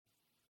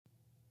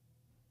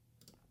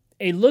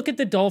A look at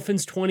the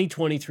Dolphins'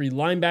 2023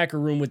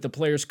 linebacker room with the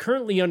players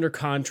currently under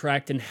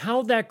contract and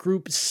how that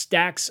group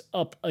stacks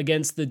up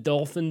against the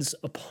Dolphins'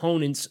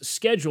 opponents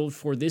scheduled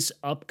for this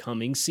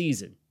upcoming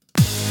season.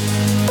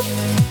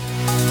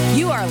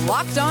 You are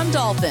Locked On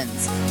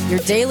Dolphins, your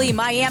daily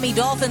Miami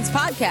Dolphins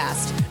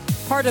podcast,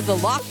 part of the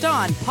Locked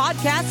On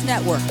Podcast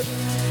Network,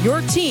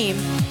 your team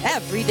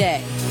every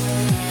day.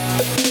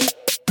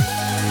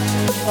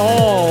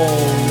 All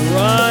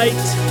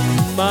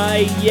right,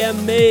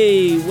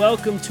 Miami.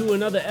 Welcome to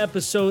another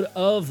episode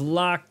of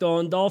Locked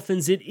On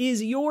Dolphins. It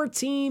is your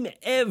team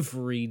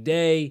every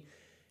day.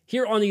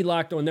 Here on the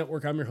Locked On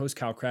Network, I'm your host,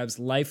 Kyle Krabs,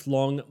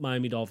 lifelong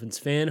Miami Dolphins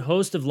fan,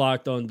 host of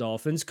Locked On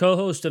Dolphins,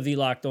 co-host of the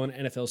Locked On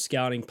NFL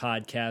Scouting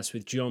podcast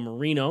with Joe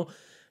Marino.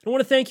 I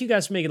want to thank you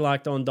guys for making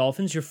Locked On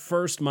Dolphins your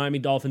first Miami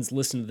Dolphins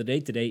listen of the day.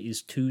 Today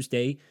is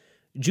Tuesday,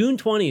 June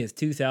 20th,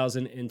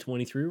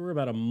 2023. We're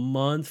about a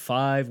month,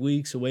 5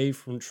 weeks away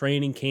from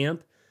training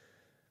camp.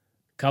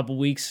 A couple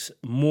weeks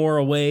more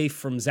away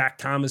from Zach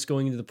Thomas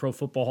going into the Pro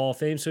Football Hall of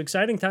Fame. So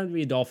exciting time to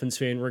be a Dolphins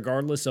fan,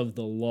 regardless of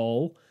the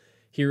lull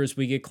here as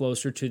we get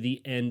closer to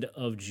the end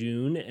of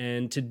June.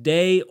 And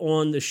today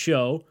on the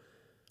show,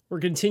 we're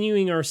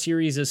continuing our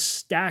series of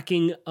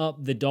stacking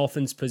up the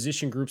Dolphins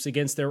position groups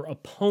against their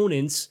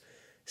opponents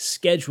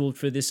scheduled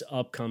for this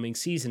upcoming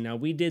season. Now,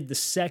 we did the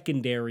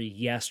secondary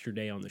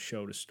yesterday on the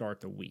show to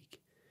start the week.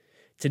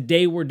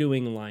 Today, we're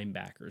doing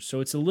linebackers. So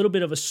it's a little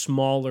bit of a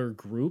smaller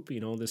group. You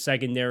know, the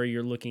secondary,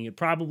 you're looking at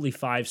probably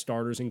 5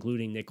 starters,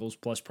 including nickels,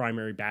 plus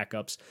primary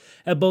backups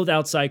at both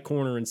outside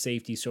corner and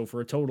safety. So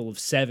for a total of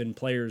 7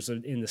 players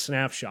in the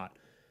snapshot.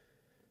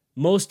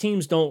 Most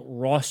teams don't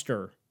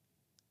roster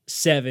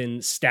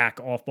 7 stack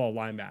off-ball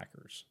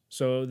linebackers.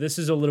 So this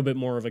is a little bit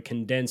more of a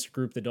condensed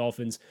group. The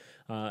Dolphins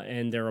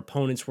and their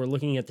opponents, we're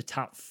looking at the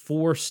top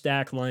 4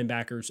 stack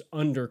linebackers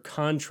under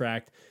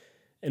contract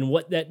and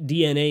what that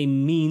DNA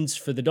means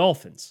for the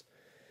Dolphins.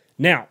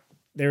 Now,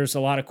 there's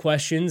a lot of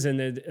questions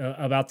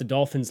about the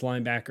Dolphins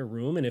linebacker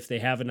room and if they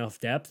have enough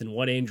depth and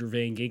what Andrew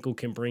Van Ginkel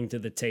can bring to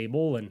the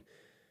table. And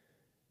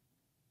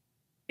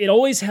it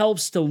always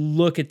helps to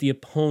look at the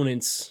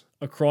opponents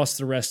across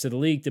the rest of the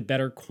league to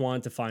better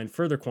quantify and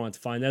further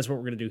quantify. And that's what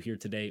we're going to do here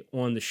today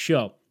on the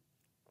show.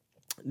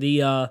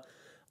 The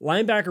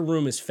linebacker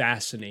room is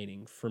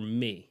fascinating for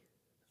me,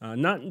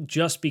 not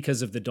just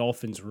because of the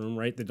Dolphins room,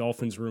 right? The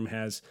Dolphins room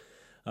has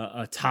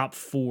a top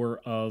 4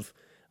 of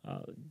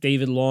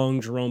David Long,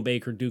 Jerome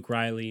Baker, Duke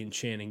Riley, and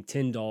Channing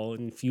Tindall.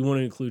 And if you want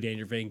to include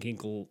Andrew Van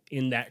Ginkel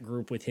in that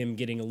group with him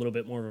getting a little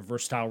bit more of a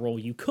versatile role,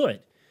 you could.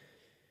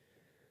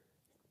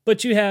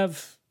 But you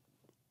have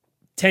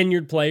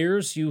tenured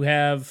players, you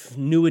have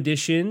new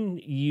addition,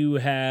 you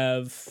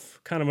have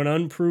kind of an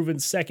unproven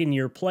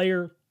second-year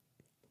player,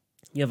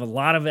 you have a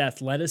lot of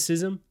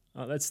athleticism.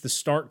 That's the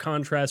stark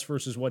contrast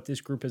versus what this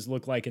group has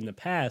looked like in the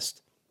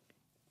past.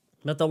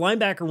 But the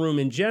linebacker room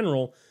in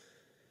general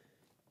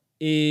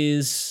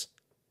is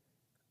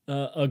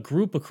a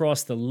group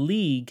across the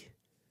league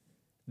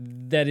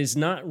that is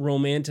not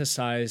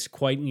romanticized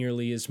quite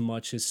nearly as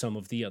much as some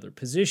of the other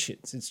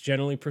positions. It's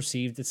generally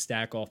perceived that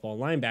stack off-ball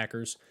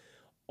linebackers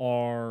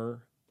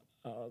are,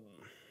 I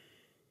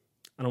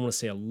don't want to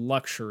say a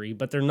luxury,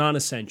 but they're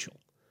non-essential.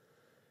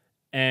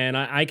 And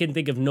I can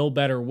think of no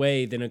better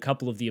way than a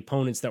couple of the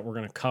opponents that we're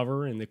going to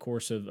cover in the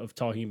course of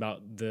talking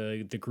about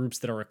the groups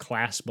that are a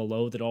class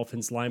below the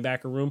Dolphins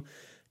linebacker room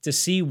to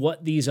see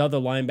what these other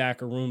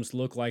linebacker rooms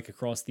look like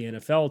across the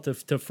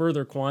NFL to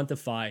further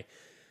quantify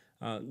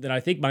that I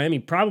think Miami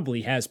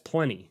probably has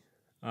plenty.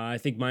 I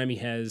think Miami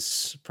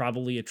has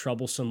probably a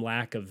troublesome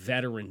lack of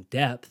veteran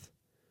depth.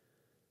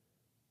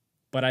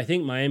 But I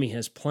think Miami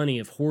has plenty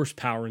of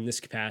horsepower in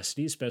this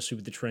capacity, especially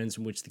with the trends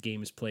in which the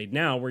game is played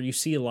now, where you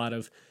see a lot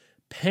of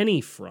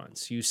penny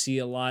fronts. You see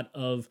a lot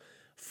of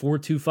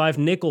 4-2-5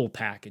 nickel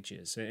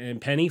packages. And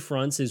penny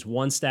fronts is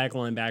one stack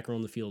linebacker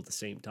on the field at the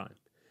same time.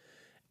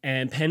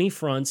 And penny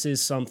fronts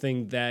is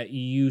something that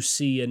you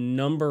see a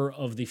number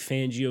of the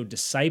Fangio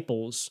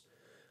disciples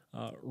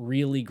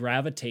really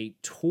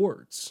gravitate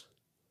towards,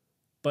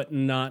 but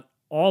not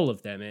all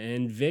of them.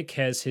 And Vic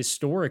has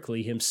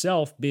historically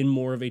himself been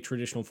more of a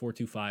traditional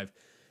 4-2-5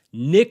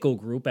 nickel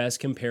group as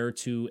compared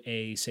to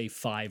a, say,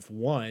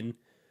 5-1-5,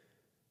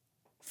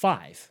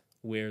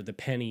 where the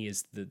penny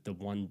is the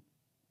one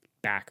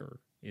backer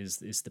is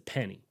the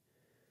penny.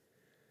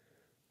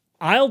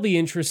 I'll be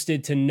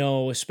interested to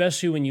know,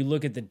 especially when you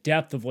look at the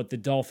depth of what the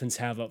Dolphins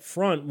have up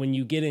front, when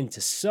you get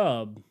into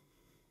sub,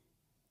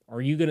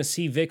 are you going to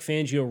see Vic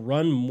Fangio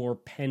run more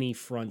penny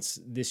fronts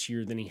this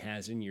year than he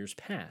has in years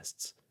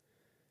past?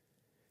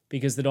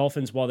 Because the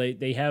Dolphins, while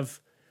they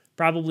have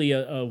probably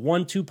a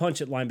 1-2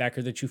 punch at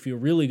linebacker that you feel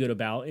really good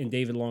about in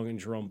David Long and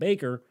Jerome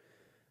Baker,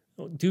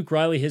 Duke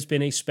Riley has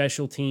been a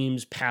special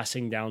teams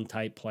passing down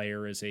type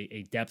player as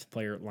a depth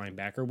player at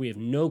linebacker. We have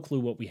no clue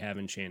what we have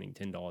in Channing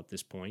Tindall at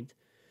this point.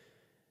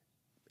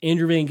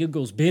 Andrew Van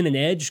Ginkel's been an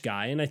edge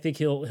guy, and I think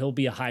he'll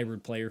be a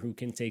hybrid player who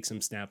can take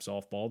some snaps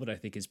off ball, but I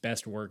think his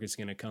best work is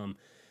going to come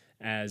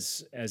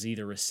as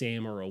either a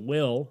Sam or a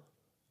Will.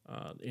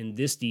 in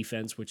this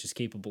defense, which is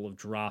capable of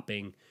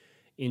dropping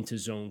into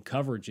zone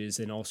coverages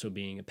and also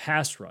being a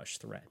pass rush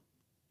threat.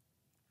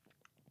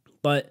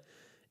 But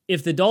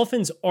if the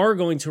Dolphins are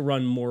going to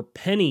run more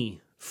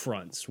penny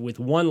fronts with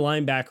one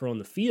linebacker on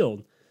the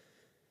field,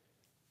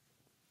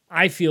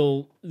 I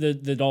feel the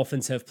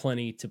Dolphins have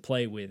plenty to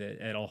play with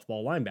at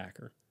off-ball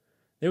linebacker.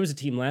 There was a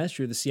team last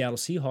year, the Seattle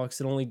Seahawks,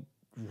 that only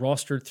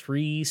rostered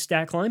 3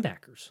 stack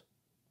linebackers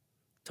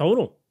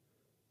total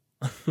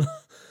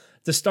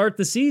to start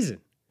the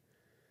season.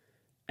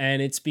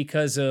 And it's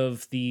because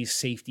of the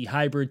safety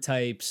hybrid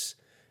types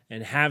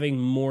and having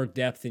more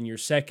depth in your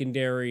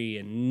secondary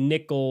and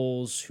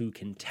nickels who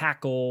can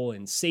tackle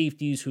and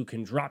safeties who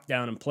can drop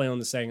down and play on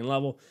the second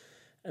level.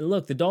 And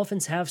look, the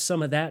Dolphins have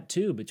some of that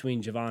too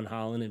between Javon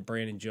Holland and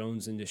Brandon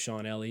Jones and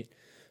Deshaun Elliott.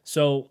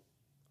 So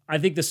I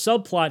think the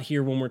subplot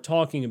here when we're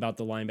talking about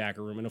the linebacker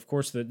room, and of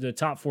course the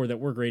top 4 that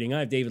we're grading, I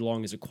have David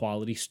Long as a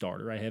quality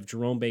starter. I have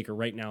Jerome Baker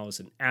right now as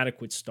an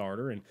adequate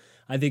starter, and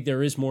I think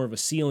there is more of a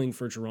ceiling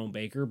for Jerome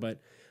Baker, but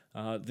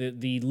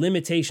the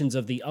limitations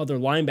of the other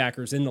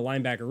linebackers in the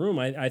linebacker room,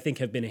 I think,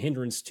 have been a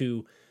hindrance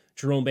to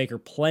Jerome Baker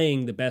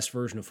playing the best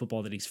version of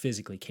football that he's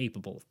physically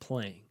capable of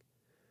playing,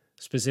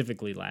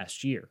 specifically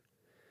last year.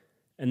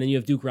 And then you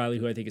have Duke Riley,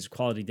 who I think is a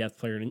quality depth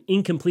player, and an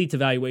incomplete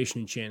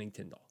evaluation in Channing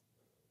Tindall.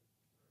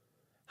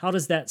 How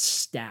does that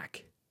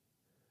stack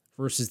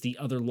versus the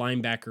other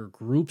linebacker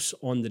groups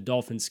on the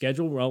Dolphins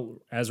schedule? Well,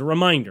 as a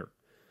reminder,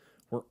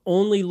 we're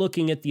only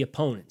looking at the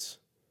opponents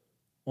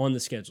on the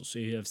schedule. So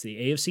you have the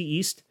AFC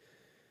East,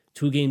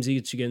 2 games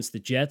each against the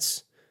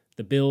Jets,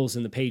 the Bills,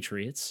 and the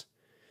Patriots.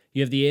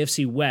 You have the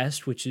AFC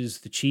West, which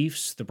is the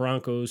Chiefs, the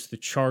Broncos, the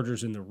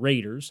Chargers, and the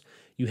Raiders.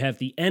 You have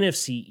the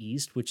NFC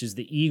East, which is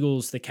the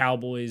Eagles, the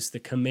Cowboys, the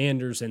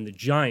Commanders, and the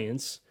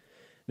Giants.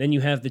 Then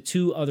you have the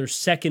 2 other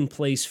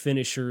second-place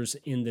finishers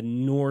in the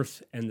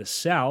North and the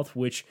South,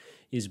 which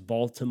is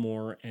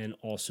Baltimore and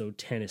also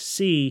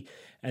Tennessee.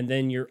 And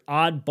then your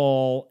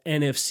oddball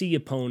NFC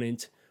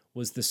opponent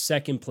was the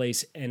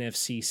second-place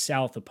NFC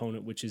South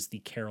opponent, which is the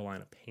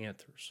Carolina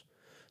Panthers.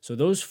 So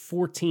those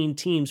 14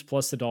 teams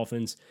plus the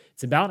Dolphins,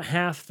 it's about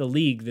half the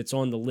league that's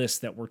on the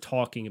list that we're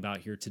talking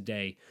about here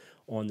today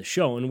on the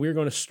show. And we're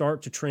going to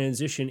start to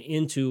transition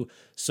into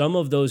some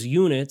of those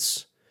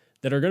units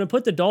that are going to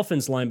put the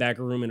Dolphins linebacker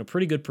room in a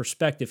pretty good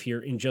perspective here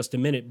in just a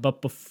minute.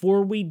 But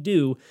before we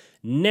do,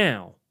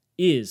 now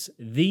is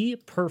the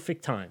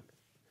perfect time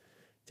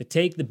to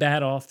take the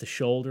bat off the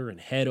shoulder and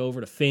head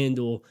over to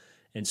FanDuel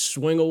and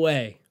swing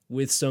away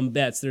with some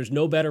bets. There's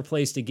no better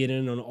place to get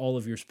in on all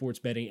of your sports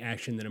betting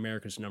action than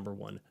America's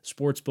 #1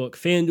 sportsbook,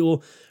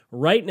 FanDuel.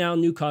 Right now,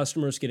 new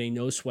customers get a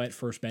no-sweat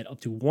first bet up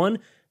to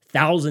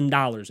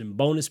 $1,000 in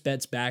bonus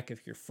bets back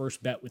if your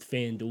first bet with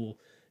FanDuel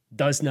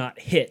does not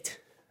hit.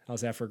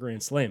 How's that for a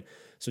grand slam?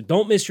 So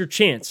don't miss your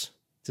chance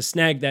to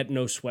snag that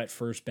no-sweat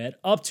first bet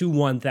up to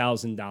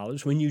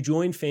 $1,000 when you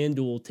join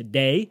FanDuel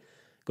today.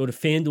 Go to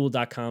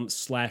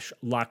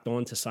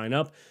FanDuel.com/lockedon to sign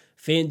up.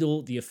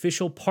 FanDuel, the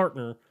official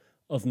partner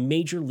of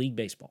Major League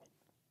Baseball.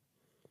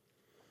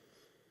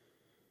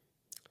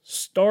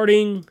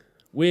 Starting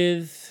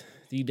with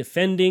the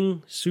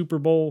defending Super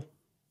Bowl,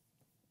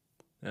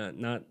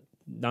 not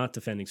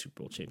defending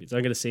Super Bowl champions.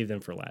 I'm going to save them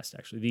for last,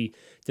 actually. The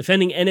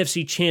defending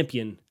NFC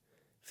champion,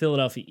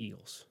 Philadelphia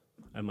Eagles.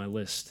 I have my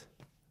list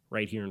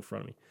right here in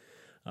front of me.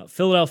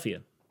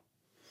 Philadelphia,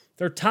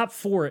 they're top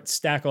 4 at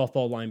stack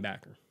off-ball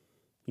linebacker.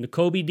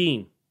 Nakobe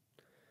Dean,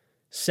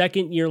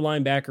 second-year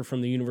linebacker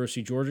from the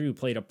University of Georgia who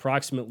played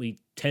approximately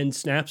 10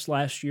 snaps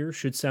last year.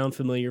 Should sound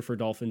familiar for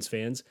Dolphins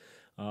fans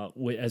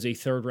as a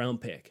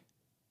third-round pick.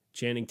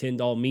 Channing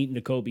Tindall meet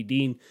Nakobe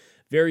Dean.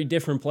 Very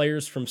different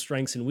players from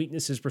strengths and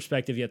weaknesses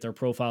perspective, yet their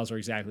profiles are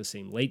exactly the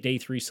same. Late day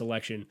 3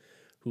 selection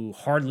who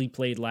hardly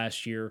played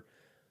last year,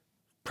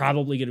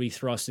 probably going to be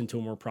thrust into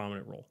a more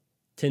prominent role.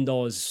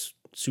 Tindall is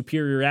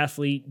superior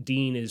athlete.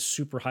 Dean is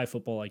super high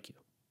football IQ.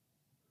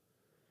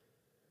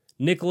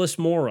 Nicholas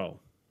Morrow,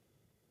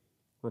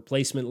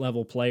 replacement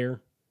level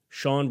player.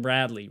 Sean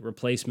Bradley,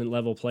 replacement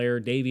level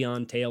player.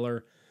 Davion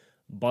Taylor,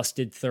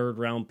 busted third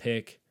round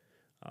pick.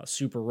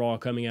 Super raw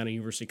coming out of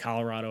University of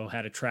Colorado,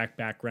 had a track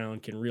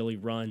background, can really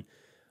run.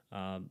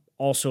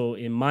 Also,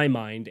 in my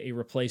mind, a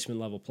replacement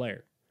level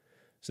player.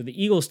 So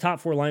the Eagles' top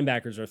 4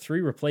 linebackers are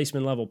 3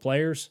 replacement level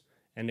players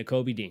and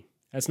Nakobe Dean.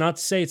 That's not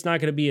to say it's not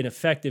going to be an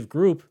effective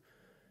group,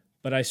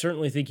 but I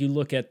certainly think you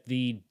look at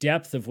the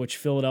depth of which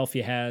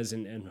Philadelphia has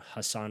and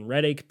Hassan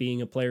Reddick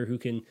being a player who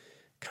can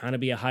kind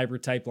of be a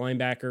hybrid type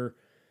linebacker.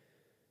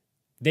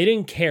 They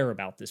didn't care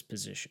about this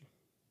position.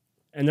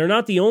 And they're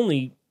not the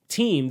only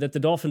team that the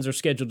Dolphins are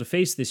scheduled to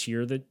face this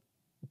year that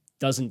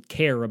doesn't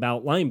care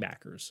about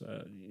linebackers.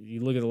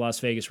 You look at the Las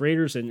Vegas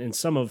Raiders, and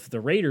some of the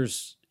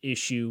Raiders'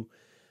 issue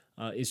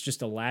is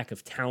just a lack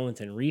of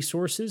talent and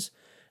resources.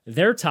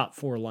 Their top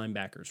 4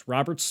 linebackers,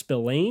 Robert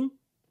Spillane,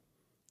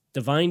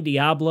 Divine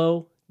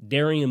Diablo,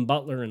 Darian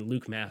Butler, and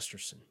Luke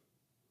Masterson.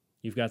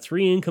 You've got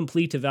 3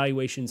 incomplete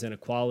evaluations and a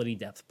quality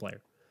depth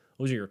player.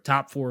 Those are your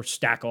top 4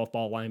 stack off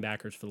ball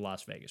linebackers for the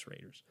Las Vegas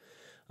Raiders.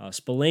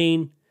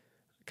 Spillane,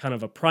 kind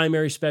of a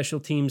primary special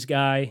teams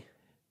guy.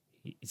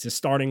 He's a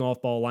starting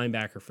off-ball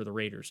linebacker for the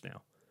Raiders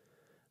now.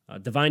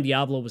 Divine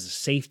Diablo was a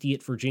safety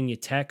at Virginia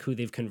Tech, who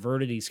they've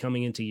converted. He's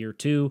coming into year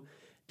 2.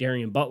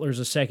 Darian Butler's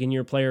a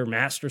second-year player.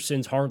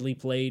 Masterson's hardly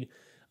played.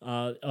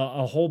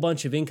 A whole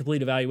bunch of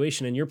incomplete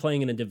evaluation, and you're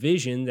playing in a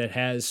division that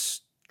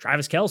has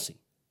Travis Kelce,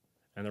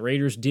 and the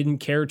Raiders didn't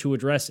care to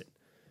address it.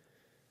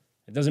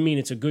 It doesn't mean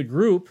it's a good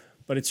group,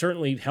 but it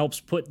certainly helps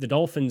put the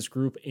Dolphins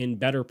group in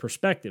better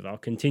perspective. I'll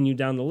continue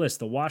down the list.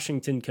 The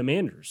Washington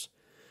Commanders.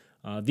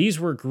 These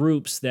were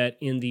groups that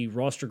in the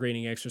roster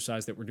grading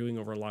exercise that we're doing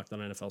over Locked On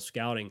NFL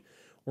Scouting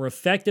were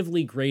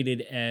effectively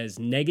graded as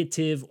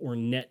negative or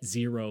net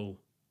zero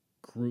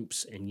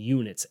groups and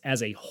units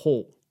as a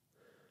whole.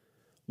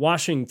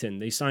 Washington,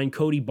 they signed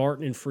Cody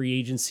Barton in free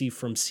agency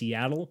from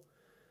Seattle.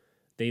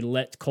 They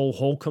let Cole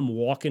Holcomb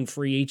walk in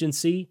free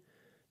agency.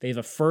 They have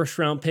a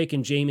first-round pick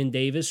in Jamin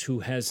Davis, who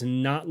has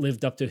not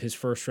lived up to his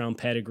first-round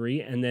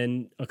pedigree, and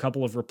then a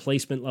couple of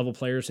replacement-level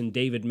players in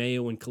David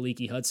Mayo and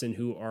Kaliki Hudson,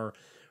 who are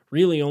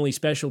really only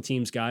special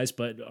teams guys,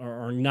 but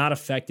are not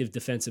effective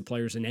defensive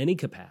players in any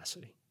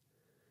capacity.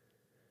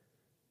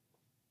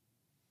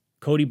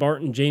 Cody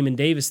Barton, Jamin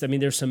Davis, I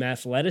mean, there's some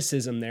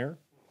athleticism there.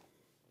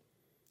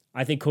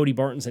 I think Cody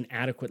Barton's an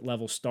adequate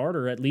level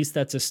starter. At least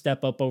that's a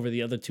step up over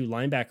the other 2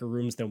 linebacker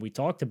rooms that we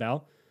talked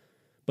about.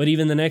 But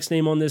even the next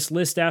name on this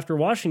list after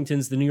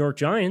Washington's the New York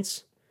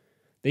Giants.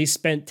 They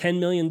spent $10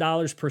 million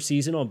per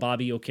season on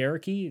Bobby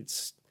Okereke.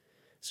 It's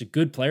a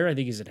good player. I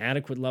think he's an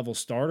adequate level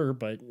starter,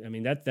 but I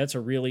mean that's a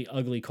really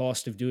ugly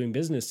cost of doing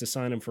business to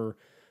sign him for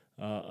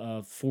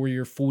a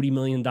 4-year, $40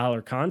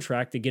 million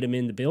contract to get him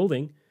in the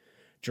building.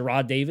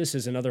 Gerard Davis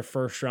is another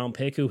first-round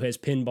pick who has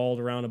pinballed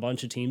around a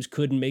bunch of teams,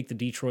 couldn't make the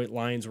Detroit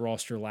Lions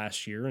roster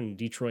last year, and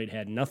Detroit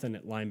had nothing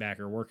at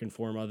linebacker working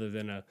for him other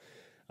than a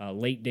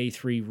late day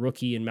 3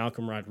 rookie in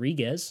Malcolm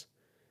Rodriguez.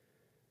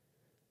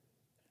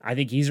 I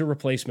think he's a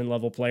replacement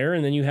level player.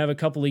 And then you have a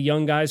couple of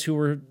young guys who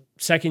were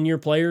second-year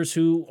players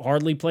who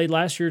hardly played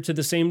last year to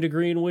the same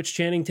degree in which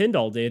Channing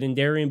Tindall did, and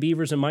Darian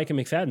Beavers and Micah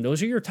McFadden.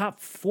 Those are your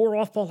top 4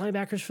 off-ball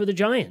linebackers for the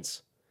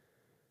Giants.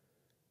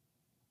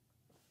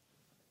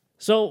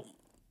 So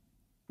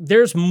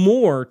there's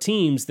more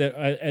teams that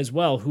as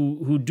well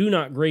who do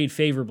not grade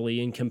favorably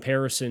in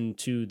comparison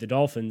to the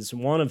Dolphins,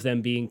 one of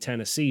them being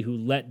Tennessee, who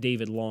let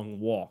David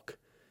Long walk.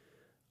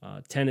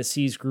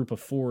 Tennessee's group of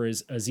 4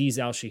 is Azeez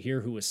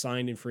Al-Shahir, who was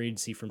signed in free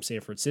agency from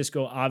San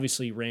Francisco.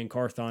 Obviously, Rand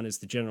Carthon is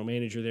the general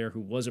manager there, who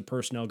was a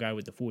personnel guy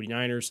with the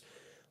 49ers.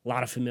 A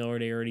lot of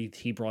familiarity.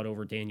 He brought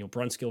over Daniel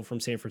Brunskill from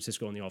San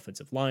Francisco on the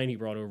offensive line. He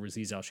brought over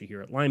Azeez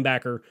Al-Shahir at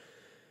linebacker.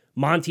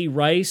 Monty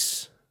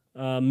Rice,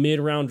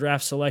 mid-round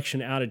draft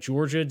selection out of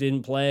Georgia,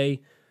 didn't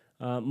play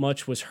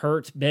much, was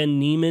hurt.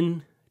 Ben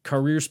Neiman,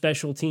 career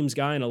special teams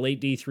guy, and a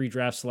late D3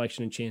 draft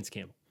selection in Chance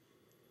Campbell.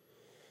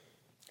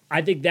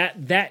 I think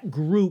that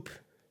group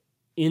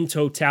in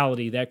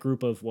totality, that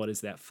group of,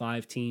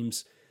 5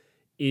 teams,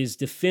 is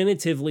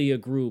definitively a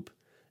group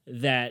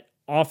that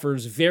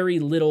offers very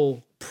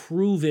little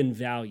proven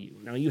value.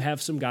 Now, you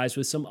have some guys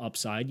with some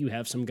upside. You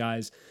have some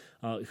guys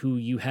who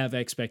you have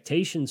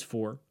expectations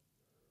for.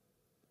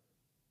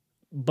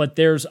 But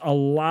there's a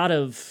lot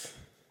of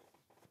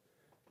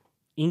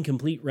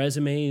incomplete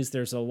resumes.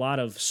 There's a lot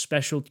of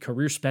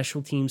career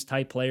special teams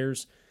type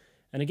players.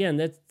 And again,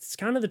 that's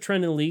kind of the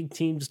trend in the league.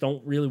 Teams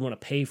don't really want to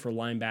pay for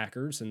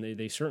linebackers, and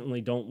they certainly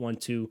don't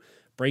want to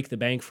break the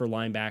bank for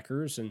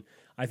linebackers. And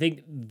I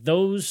think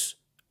those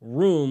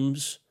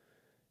rooms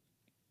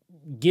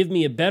give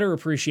me a better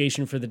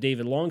appreciation for the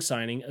David Long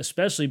signing,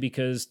 especially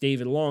because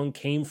David Long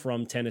came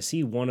from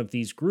Tennessee, one of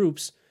these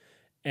groups.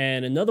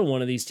 And another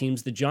one of these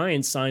teams, the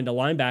Giants, signed a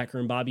linebacker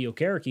in Bobby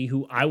Okereke,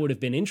 who I would have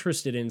been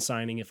interested in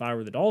signing if I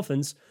were the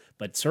Dolphins,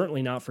 but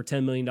certainly not for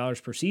 $10 million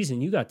per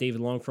season. You got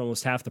David Long for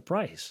almost half the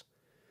price.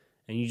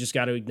 And you just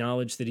got to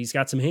acknowledge that he's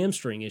got some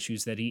hamstring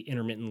issues that he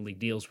intermittently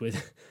deals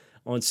with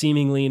on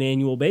seemingly an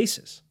annual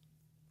basis.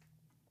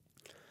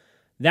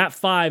 That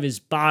 5 is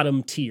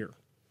bottom tier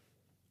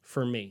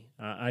for me.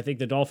 I think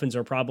the Dolphins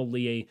are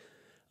probably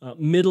a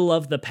middle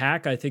of the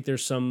pack. I think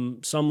there's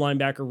some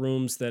linebacker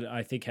rooms that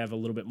I think have a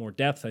little bit more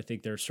depth. I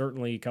think there's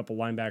certainly a couple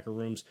linebacker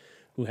rooms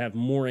who have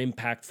more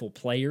impactful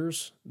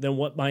players than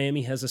what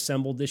Miami has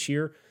assembled this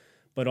year.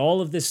 But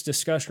all of this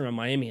discussion around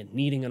Miami and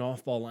needing an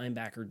off-ball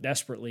linebacker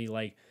desperately,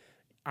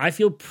 I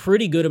feel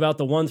pretty good about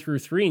the 1 through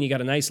 3, and you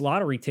got a nice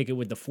lottery ticket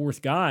with the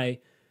 4th guy.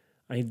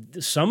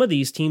 Some of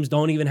these teams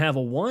don't even have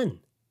a 1.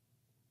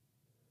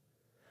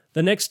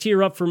 The next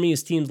tier up for me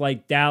is teams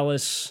like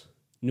Dallas,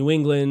 New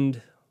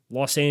England,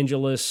 Los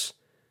Angeles,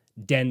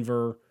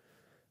 Denver,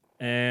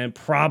 and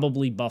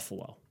probably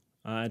Buffalo.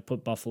 I'd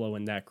put Buffalo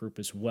in that group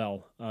as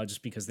well,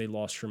 just because they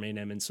lost Tremaine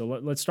Edmonds. So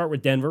let's start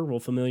with Denver. We'll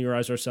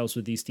familiarize ourselves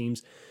with these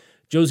teams.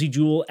 Josie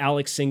Jewell,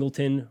 Alex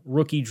Singleton,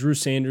 rookie Drew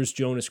Sanders,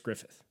 Jonas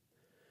Griffith.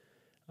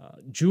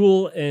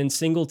 Jewell and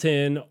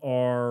Singleton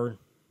are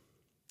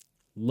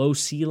low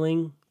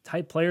ceiling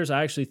type players.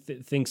 I actually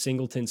think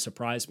Singleton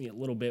surprised me a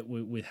little bit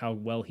with how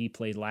well he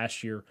played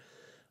last year.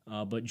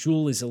 But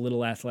Jewell is a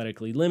little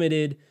athletically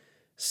limited.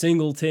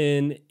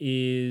 Singleton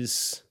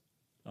is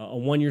a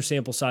one-year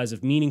sample size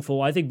of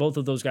meaningful. I think both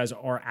of those guys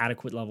are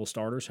adequate level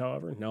starters,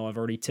 however. No, I've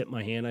already tipped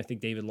my hand. I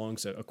think David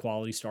Long's a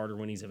quality starter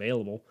when he's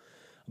available.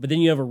 But then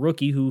you have a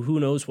rookie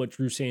who knows what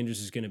Drew Sanders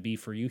is going to be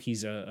for you.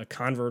 He's a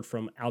convert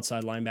from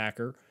outside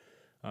linebacker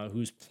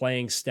who's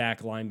playing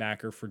stack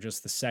linebacker for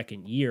just the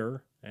second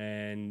year.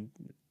 And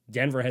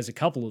Denver has a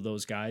couple of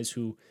those guys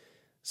who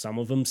some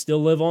of them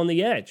still live on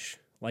the edge,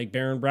 like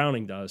Baron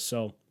Browning does.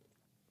 So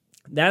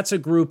that's a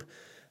group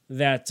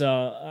that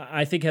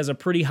I think has a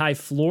pretty high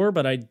floor,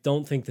 but I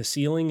don't think the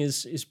ceiling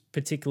is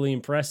particularly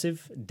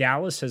impressive.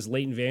 Dallas has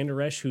Leighton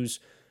Vander Esch, whose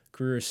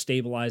career is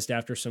stabilized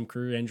after some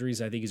career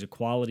injuries. I think he's a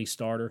quality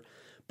starter.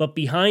 But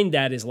behind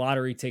that is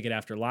lottery ticket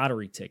after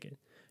lottery ticket.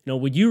 You know,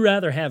 would you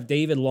rather have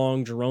David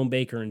Long, Jerome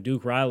Baker, and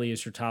Duke Riley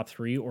as your top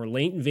three, or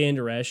Leighton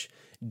Vander Esch,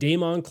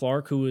 Damon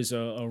Clark, who was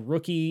a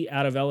rookie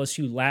out of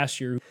LSU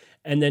last year,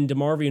 and then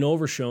DeMarvion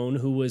Overshown,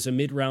 who was a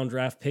mid-round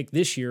draft pick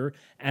this year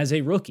as a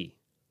rookie?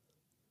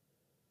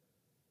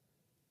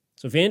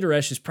 So Vander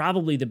Esch is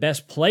probably the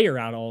best player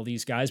out of all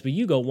these guys, but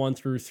you go 1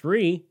 through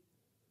 3.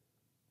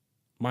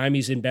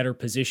 Miami's in better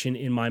position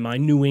in my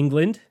mind. New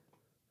England,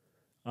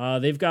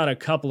 they've got a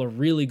couple of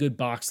really good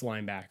box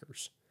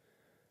linebackers.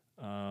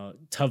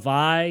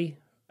 Tavai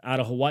out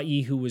of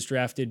Hawaii, who was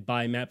drafted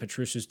by Matt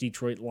Patricia's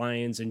Detroit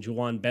Lions, and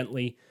Juwan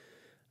Bentley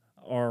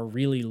are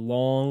really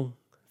long,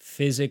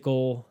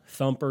 physical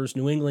thumpers.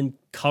 New England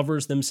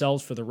covers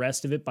themselves for the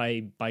rest of it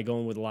by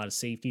going with a lot of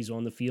safeties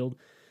on the field.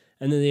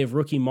 And then they have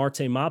rookie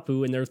Marte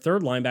Mapu, and their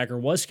third linebacker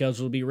was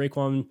scheduled to be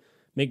Raekwon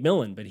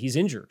McMillan, but he's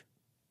injured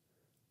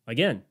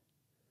again.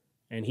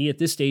 And he, at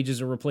this stage, is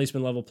a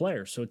replacement level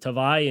player. So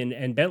Tavai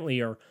and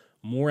Bentley are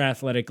more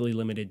athletically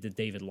limited than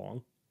David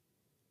Long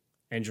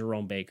and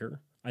Jerome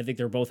Baker. I think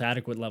they're both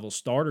adequate level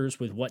starters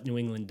with what New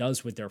England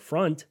does with their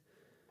front.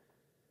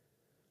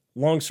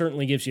 Long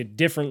certainly gives you a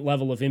different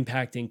level of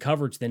impact in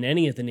coverage than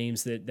any of the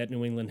names that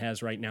New England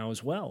has right now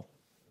as well.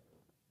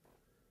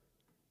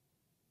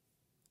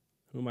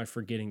 Who am I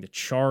forgetting? The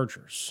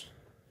Chargers.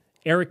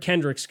 Eric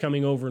Kendricks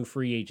coming over in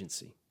free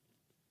agency.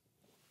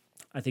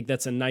 I think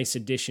that's a nice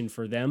addition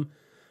for them.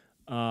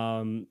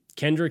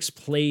 Kendricks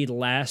played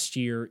last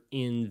year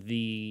in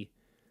the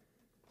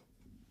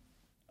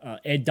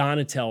Ed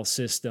Donatel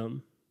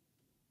system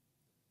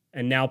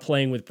and now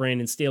playing with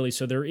Brandon Staley.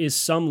 So there is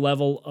some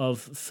level of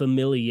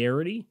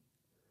familiarity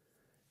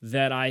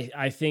that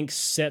I think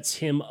sets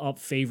him up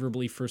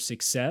favorably for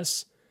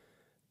success.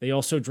 They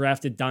also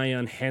drafted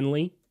Dion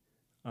Henley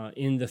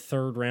in the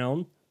third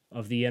round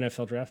of the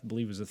NFL draft. I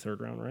believe it was the third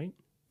round, right?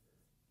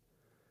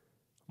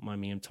 Mind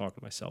me, I'm talking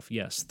to myself.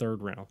 Yes,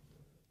 third round.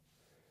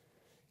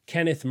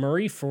 Kenneth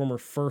Murray, former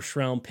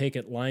first-round pick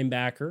at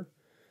linebacker.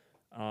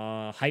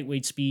 Height,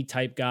 weight, speed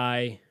type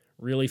guy.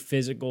 Really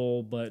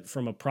physical, but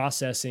from a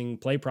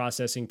play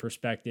processing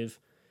perspective,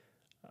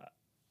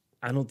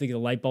 I don't think the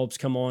light bulbs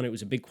come on. It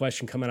was a big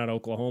question coming out of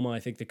Oklahoma. I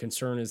think the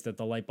concern is that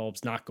the light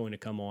bulb's not going to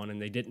come on,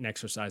 and they didn't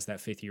exercise that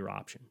fifth-year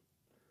option.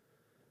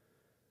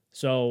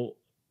 So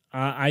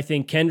I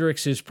think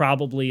Kendricks is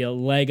probably a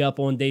leg up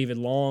on David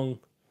Long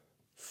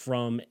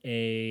from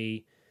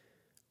a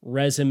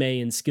resume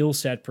and skill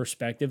set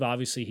perspective.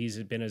 Obviously,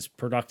 he's been as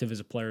productive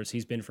as a player as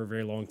he's been for a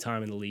very long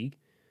time in the league.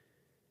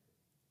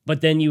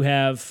 But then you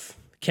have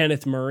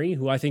Kenneth Murray,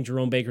 who I think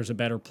Jerome Baker's a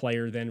better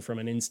player than from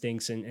an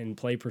instincts and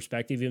play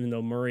perspective, even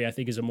though Murray, I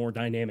think, is a more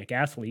dynamic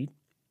athlete.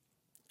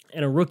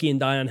 And a rookie in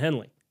Dion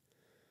Henley,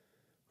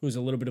 who's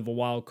a little bit of a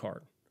wild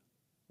card.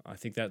 I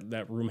think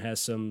that room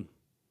has some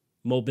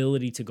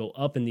mobility to go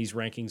up in these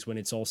rankings when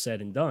it's all said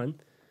and done.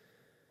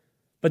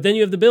 But then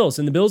you have the Bills,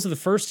 and the Bills are the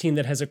first team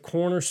that has a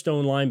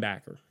cornerstone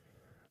linebacker.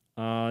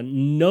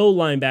 No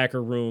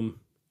linebacker room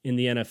in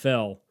the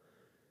NFL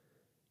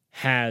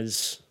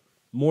has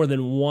more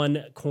than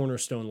one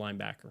cornerstone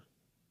linebacker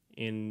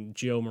in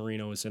Gio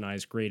Marino's and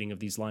I's grading of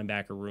these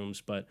linebacker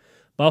rooms. But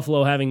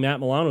Buffalo having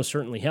Matt Milano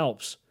certainly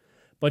helps.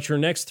 But your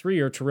next three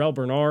are Terrell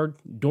Bernard,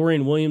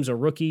 Dorian Williams, a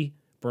rookie.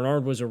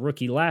 Bernard was a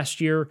rookie last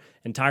year,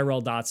 and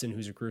Tyrell Dotson,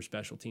 who's a career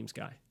special teams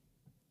guy.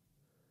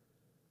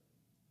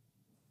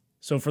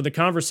 So for the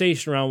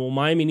conversation around, well,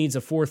 Miami needs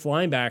a fourth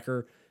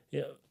linebacker,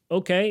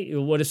 okay,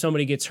 what if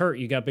somebody gets hurt?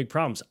 You got big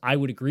problems. I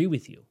would agree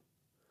with you.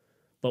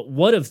 But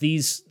what of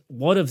these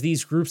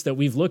groups that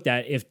we've looked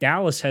at, if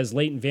Dallas has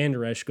Leighton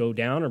Vander Esch go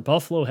down or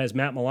Buffalo has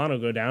Matt Milano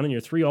go down and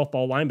your three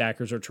off-ball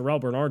linebackers are Terrell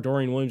Bernard,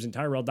 Dorian Williams, and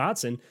Tyrell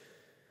Dotson,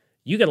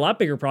 you got a lot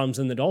bigger problems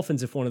than the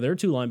Dolphins if one of their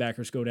two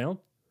linebackers go down.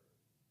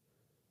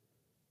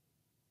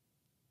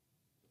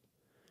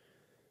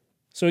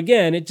 So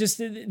again,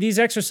 these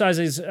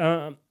exercises,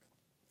 I'm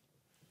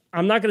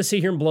not going to sit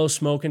here and blow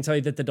smoke and tell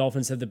you that the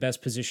Dolphins have the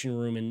best position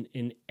room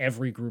in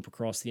every group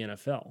across the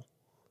NFL.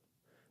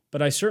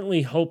 But I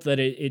certainly hope that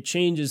it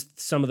changes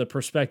some of the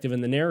perspective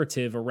and the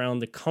narrative around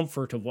the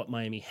comfort of what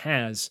Miami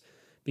has,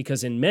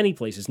 because in many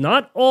places,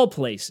 not all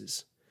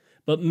places,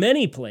 but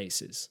many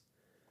places,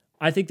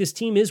 I think this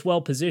team is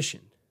well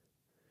positioned.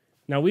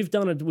 Now,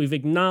 we've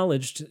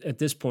acknowledged at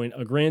this point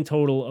a grand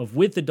total of,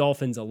 with the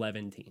Dolphins,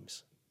 11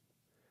 teams.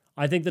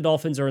 I think the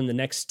Dolphins are in the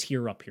next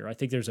tier up here. I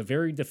think there's a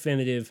very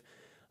definitive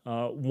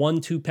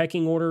 1-2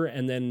 pecking order,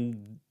 and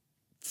then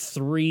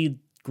 3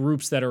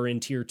 groups that are in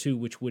tier 2,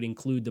 which would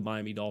include the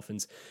Miami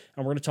Dolphins.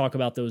 And we're going to talk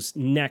about those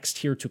next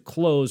here to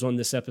close on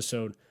this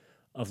episode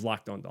of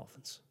Locked On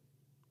Dolphins.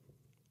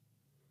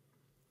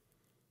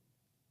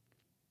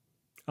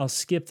 I'll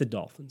skip the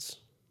Dolphins.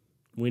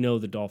 We know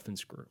the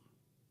Dolphins group.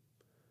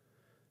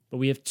 But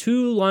we have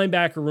 2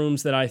 linebacker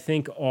rooms that I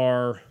think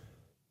are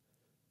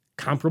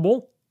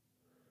comparable.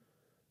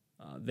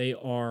 They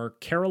are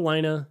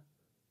Carolina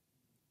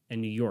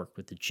and New York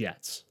with the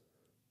Jets.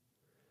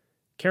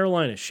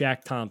 Carolina,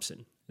 Shaq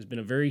Thompson has been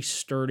a very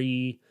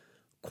sturdy,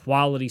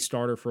 quality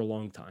starter for a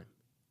long time.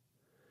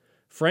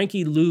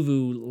 Frankie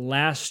Louvu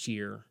last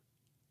year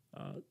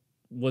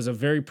was a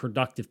very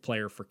productive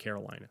player for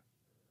Carolina.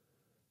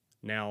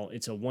 Now,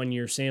 it's a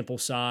 1-year sample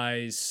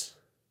size.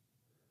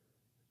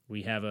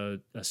 We have a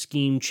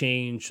scheme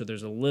change, so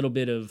there's a little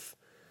bit of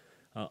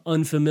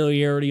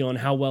unfamiliarity on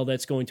how well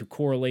that's going to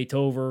correlate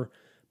over.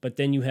 But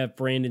then you have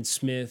Brandon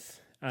Smith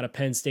out of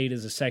Penn State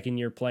as a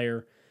second-year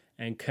player,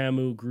 and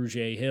Camus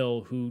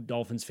Grugier-Hill, who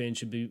Dolphins fans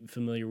should be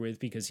familiar with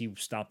because he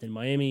stopped in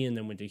Miami and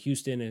then went to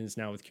Houston and is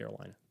now with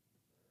Carolina.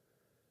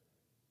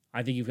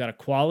 I think you've got a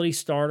quality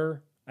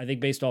starter. I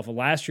think based off of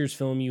last year's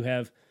film, you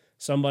have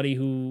somebody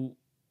who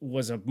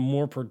was a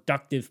more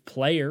productive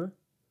player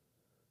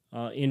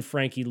in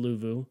Frankie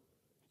Louvu.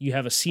 You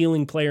have a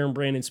ceiling player in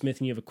Brandon Smith,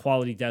 and you have a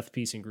quality depth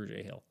piece in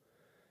Grugier-Hill.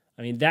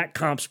 I mean, that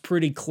comps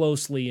pretty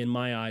closely in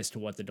my eyes to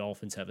what the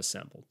Dolphins have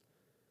assembled.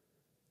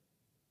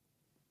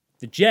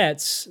 The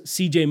Jets,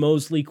 C.J.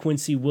 Mosley,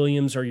 Quincy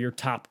Williams are your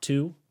top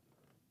 2.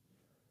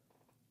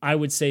 I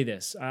would say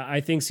this. I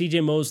think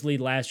C.J. Mosley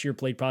last year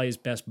played probably his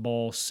best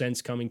ball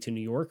since coming to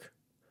New York.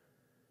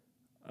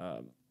 I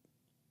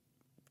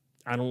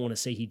don't want to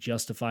say he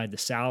justified the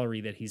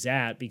salary that he's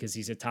at because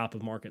he's a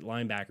top-of-market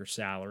linebacker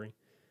salary.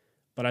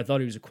 But I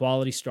thought he was a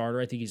quality starter.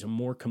 I think he's a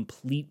more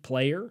complete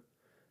player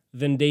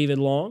than David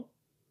Long.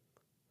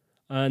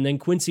 And then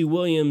Quincy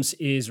Williams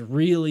is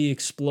really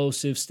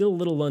explosive, still a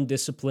little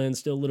undisciplined,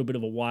 still a little bit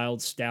of a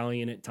wild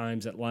stallion at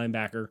times at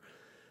linebacker.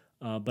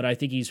 But I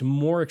think he's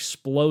more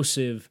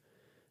explosive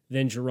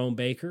than Jerome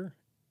Baker.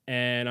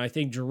 And I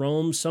think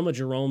some of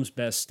Jerome's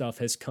best stuff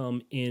has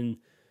come in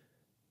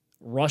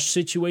rush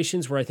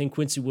situations where I think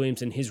Quincy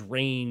Williams and his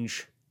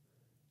range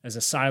as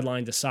a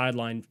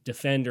sideline-to-sideline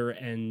defender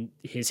and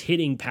his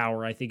hitting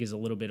power, I think, is a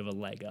little bit of a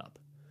leg up.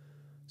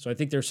 So I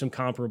think there's some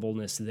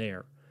comparableness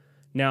there.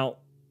 Now,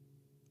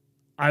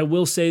 I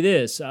will say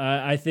this.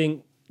 I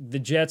think the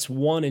Jets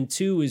 1 and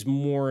 2 is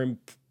more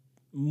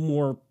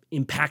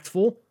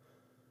impactful,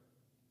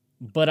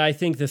 but I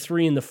think the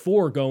 3 and the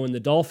 4 go in the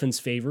Dolphins'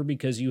 favor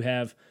because you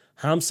have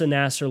Hamza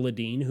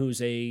Nasser-Ladin,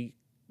 who's a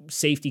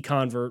safety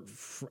convert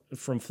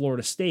from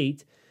Florida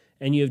State,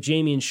 and you have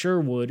Jamian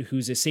Sherwood,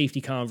 who's a safety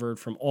convert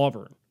from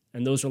Auburn.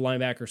 And those are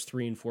linebackers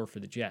 3 and 4 for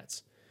the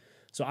Jets.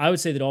 So I would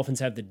say the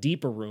Dolphins have the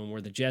deeper room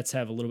where the Jets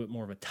have a little bit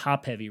more of a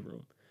top-heavy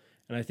room.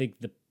 And I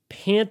think the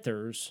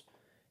Panthers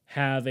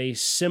have a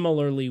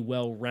similarly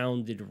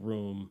well-rounded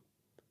room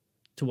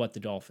to what the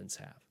Dolphins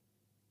have.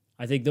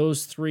 I think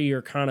those 3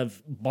 are kind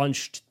of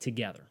bunched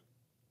together.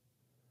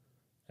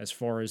 As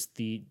far as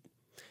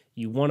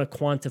you want to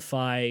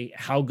quantify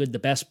how good the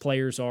best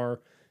players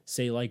are,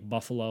 say like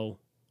Buffalo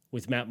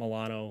with Matt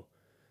Milano,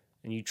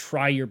 and you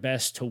try your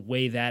best to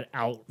weigh that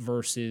out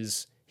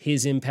versus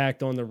his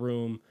impact on the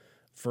room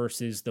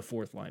versus the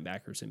 4th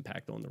linebacker's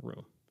impact on the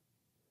room.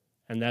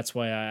 And that's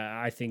why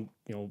I think,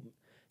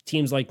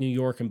 teams like New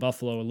York and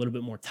Buffalo are a little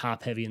bit more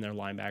top-heavy in their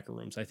linebacker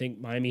rooms. I think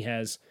Miami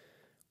has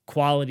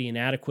quality and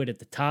adequate at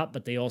the top,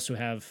 but they also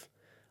have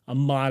a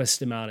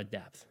modest amount of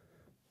depth.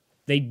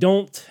 They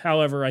don't,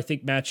 however, I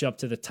think match up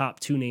to the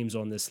top 2 names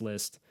on this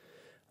list,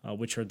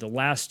 which are the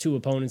last 2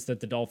 opponents that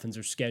the Dolphins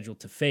are scheduled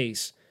to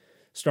face,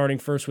 starting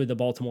first with the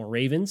Baltimore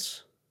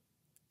Ravens,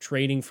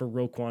 trading for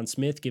Roquan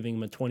Smith, giving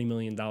him a $20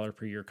 million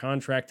per year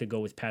contract to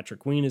go with Patrick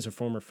Queen as a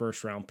former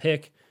first-round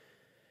pick.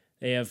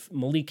 They have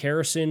Malik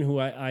Harrison, who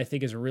I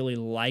think is a really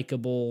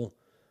likable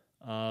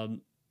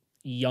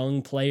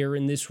young player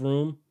in this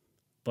room.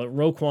 But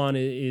Roquan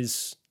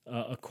is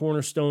a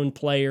cornerstone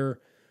player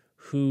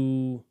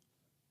who,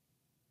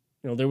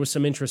 there was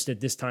some interest at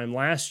this time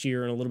last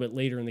year and a little bit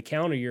later in the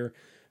calendar year.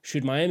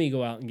 Should Miami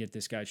go out and get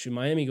this guy? Should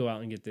Miami go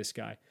out and get this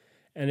guy?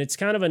 And it's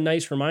kind of a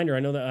nice reminder.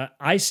 I know that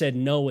I said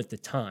no at the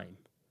time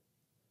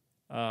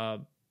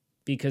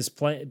because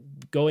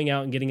going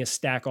out and getting a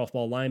stack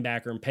off-ball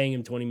linebacker and paying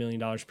him $20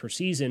 million per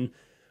season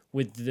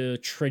with the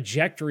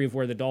trajectory of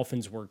where the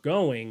Dolphins were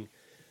going,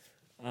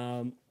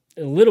 a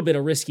little bit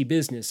of risky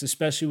business,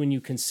 especially when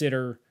you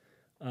consider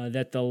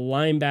that the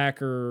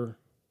linebacker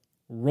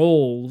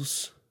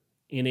roles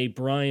in a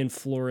Brian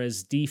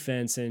Flores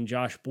defense and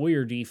Josh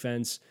Boyer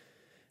defense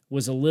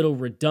was a little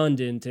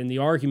redundant. And the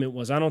argument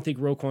was, I don't think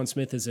Roquan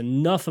Smith is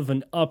enough of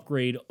an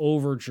upgrade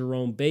over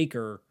Jerome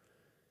Baker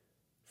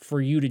for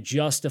you to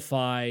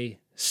justify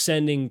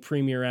sending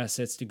premier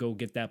assets to go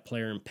get that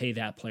player and pay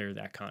that player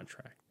that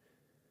contract.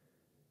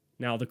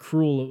 Now, the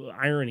cruel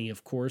irony,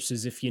 of course,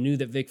 is if you knew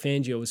that Vic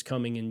Fangio was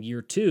coming in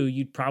year 2,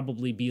 you'd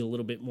probably be a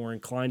little bit more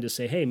inclined to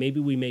say, hey, maybe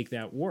we make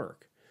that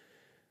work.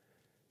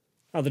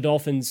 The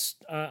Dolphins,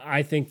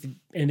 I think,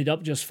 ended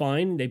up just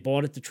fine. They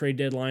bought at the trade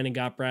deadline and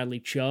got Bradley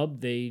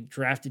Chubb. They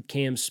drafted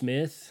Cam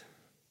Smith.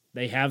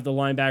 They have the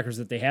linebackers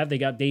that they have. They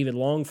got David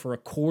Long for a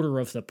quarter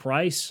of the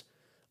price,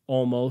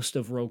 almost,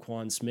 of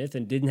Roquan Smith,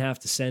 and didn't have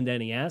to send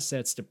any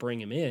assets to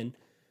bring him in.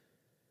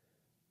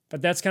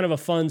 But that's kind of a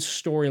fun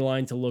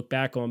storyline to look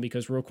back on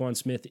because Roquan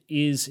Smith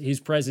his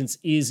presence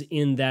is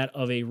in that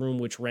of a room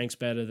which ranks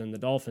better than the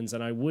Dolphins.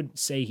 And I would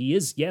say he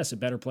is, yes, a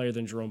better player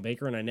than Jerome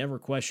Baker, and I never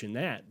questioned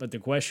that. But the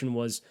question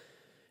was,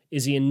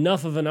 is he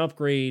enough of an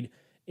upgrade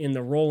in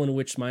the role in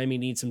which Miami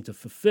needs him to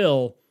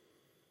fulfill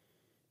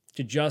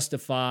to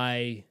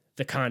justify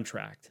the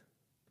contract?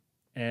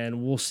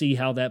 And we'll see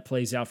how that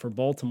plays out for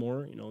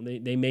Baltimore.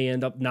 They may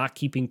end up not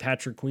keeping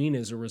Patrick Queen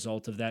as a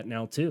result of that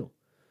now too.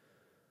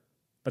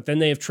 But then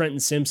they have Trenton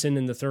Simpson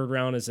in the third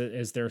round as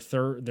their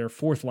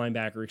fourth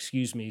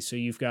linebacker, So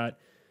you've got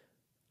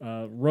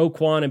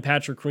Roquan and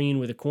Patrick Queen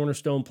with a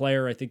cornerstone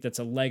player. I think that's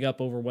a leg up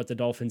over what the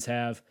Dolphins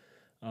have.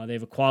 They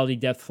have a quality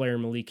depth player,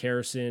 Malik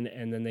Harrison,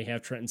 and then they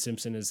have Trenton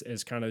Simpson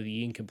as kind of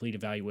the incomplete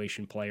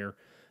evaluation player.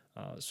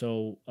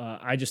 So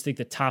I just think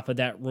the top of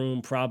that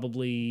room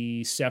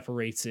probably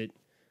separates it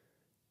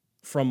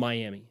from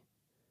Miami.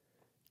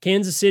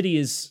 Kansas City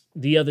is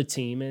the other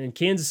team, and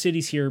Kansas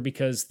City's here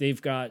because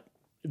they've got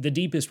the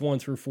deepest 1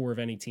 through 4 of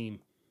any team,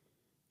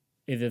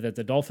 either that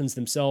the Dolphins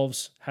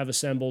themselves have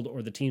assembled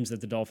or the teams that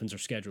the Dolphins are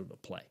scheduled to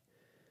play.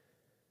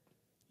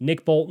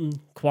 Nick Bolton,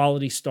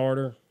 quality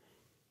starter.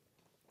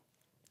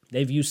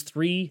 They've used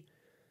 3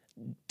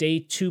 day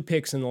 2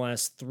 picks in the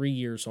last 3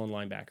 years on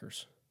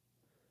linebackers.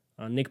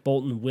 Nick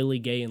Bolton, Willie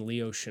Gay, and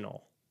Leo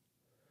Chenal.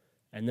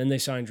 And then they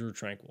signed Drew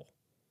Tranquill,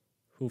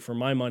 who for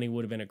my money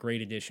would have been a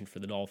great addition for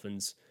the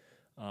Dolphins.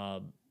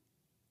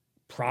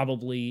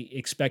 Probably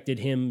expected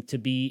him to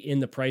be in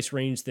the price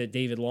range that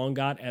David Long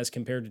got as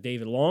compared to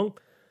David Long.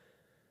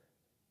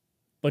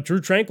 But Drew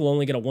Tranquill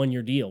only got a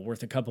 1-year deal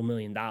worth a couple $1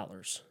 million.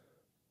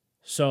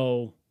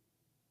 So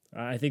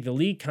I think the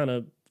league kind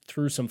of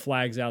threw some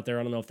flags out there.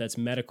 I don't know if that's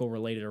medical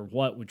related or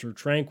what with Drew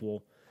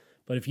Tranquill.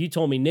 But if you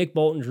told me Nick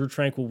Bolton, Drew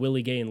Tranquill,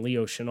 Willie Gay, and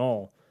Leo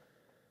Chenal,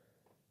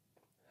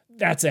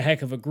 that's a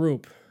heck of a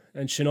group.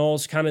 And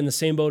Chenal's kind of in the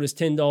same boat as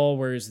Tyndall,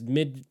 where his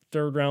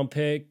mid-third round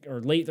pick or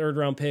late third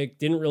round pick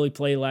didn't really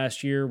play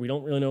last year. We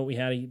don't really know what we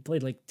had. He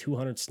played like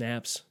 200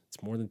 snaps.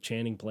 It's more than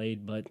Channing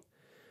played. But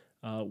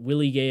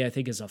Willie Gay, I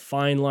think, is a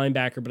fine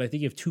linebacker. But I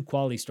think you have 2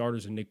 quality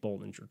starters in Nick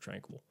Bolton and Drew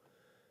Tranquill.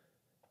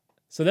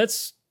 So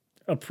that's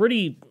a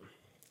pretty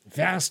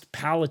vast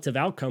palette of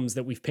outcomes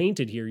that we've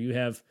painted here. You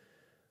have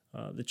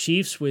the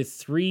Chiefs with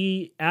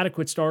 3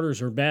 adequate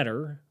starters or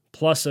better,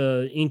 plus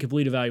an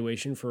incomplete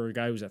evaluation for a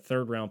guy who was a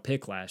third-round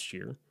pick last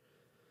year.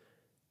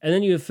 And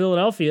then you have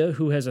Philadelphia,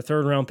 who has a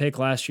third-round pick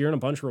last year and a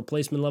bunch of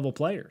replacement-level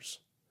players.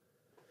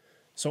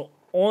 So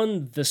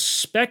on the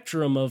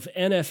spectrum of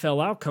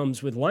NFL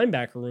outcomes with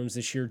linebacker rooms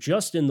this year,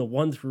 just in the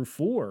 1 through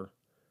 4,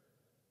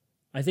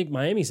 I think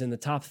Miami's in the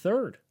top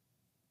third.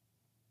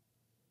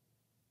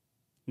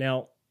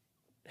 Now,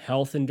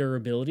 health and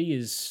durability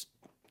is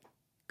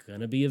going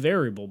to be a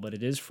variable, but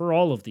it is for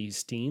all of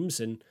these teams,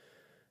 and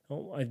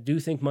I do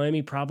think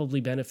Miami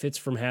probably benefits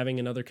from having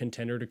another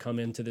contender to come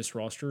into this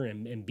roster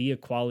and be a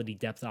quality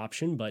depth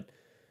option, but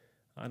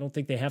I don't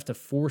think they have to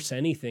force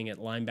anything at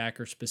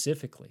linebacker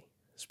specifically,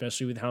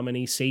 especially with how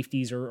many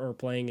safeties are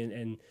playing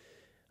and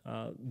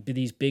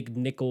these big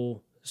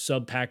nickel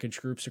sub-package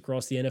groups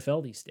across the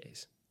NFL these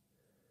days.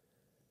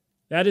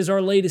 That is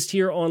our latest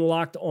here on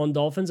Locked On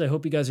Dolphins. I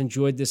hope you guys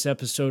enjoyed this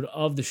episode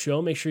of the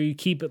show. Make sure you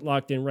keep it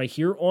locked in right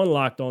here on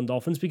Locked On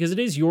Dolphins because it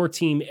is your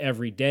team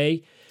every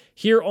day.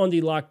 Here on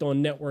the Locked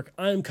On Network,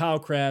 I'm Kyle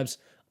Krabs.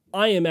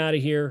 I am out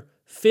of here.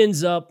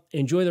 Fins up.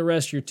 Enjoy the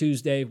rest of your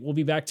Tuesday. We'll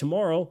be back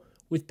tomorrow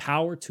with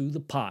Power to the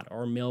Pot,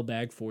 our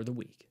mailbag for the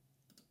week.